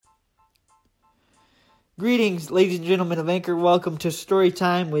Greetings, ladies and gentlemen of Anchor. Welcome to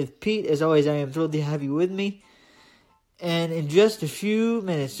Storytime with Pete. As always, I am thrilled to have you with me. And in just a few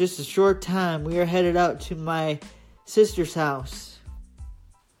minutes, just a short time, we are headed out to my sister's house.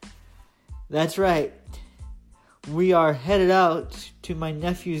 That's right. We are headed out to my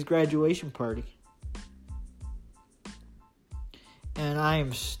nephew's graduation party. And I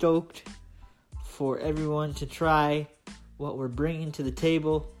am stoked for everyone to try what we're bringing to the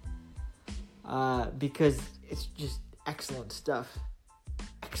table. Because it's just excellent stuff.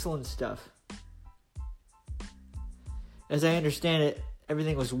 Excellent stuff. As I understand it,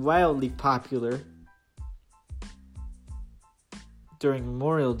 everything was wildly popular during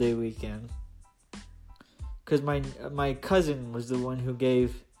Memorial Day weekend. Because my cousin was the one who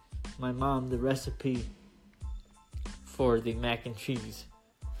gave my mom the recipe for the mac and cheese.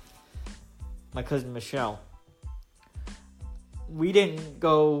 My cousin Michelle. We didn't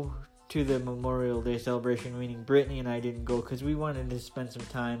go to the Memorial Day celebration, meaning Brittany and I didn't go because we wanted to spend some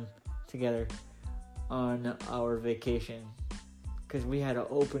time together on our vacation because we had an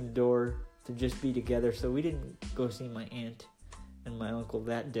open door to just be together, so we didn't go see my aunt and my uncle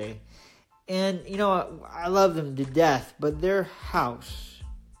that day. And, you know, I love them to death, but their house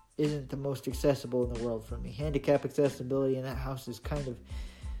isn't the most accessible in the world for me. Handicap accessibility in that house is kind of,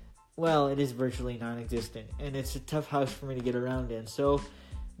 well, it is virtually non-existent, and it's a tough house for me to get around in, so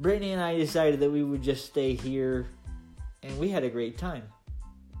Brittany and I decided that we would just stay here, and we had a great time.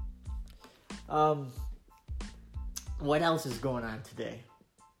 What else is going on today?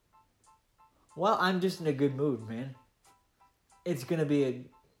 Well, I'm just in a good mood, man. It's gonna be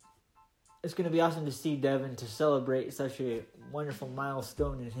awesome to see Devin to celebrate such a wonderful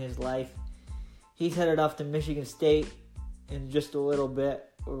milestone in his life. He's headed off to Michigan State in just a little bit.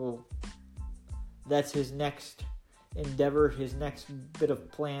 That's his next endeavor, his next bit of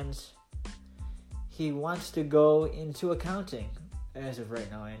plans. He wants to go into accounting, as of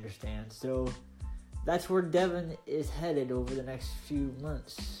right now, I understand. So that's where Devin is headed over the next few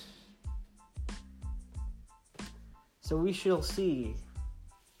months. So we shall see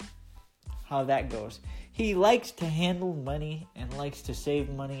how that goes. He likes to handle money and likes to save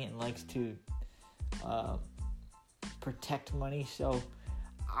money and likes to protect money. So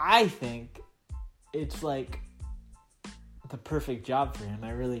I think it's like the perfect job for him. I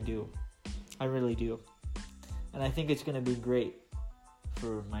really do. And I think it's going to be great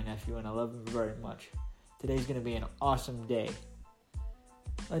for my nephew, and I love him very much. Today's going to be an awesome day.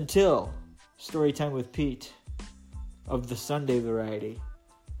 Until Storytime with Pete of the Sunday variety,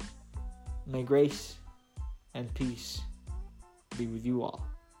 may grace and peace be with you all.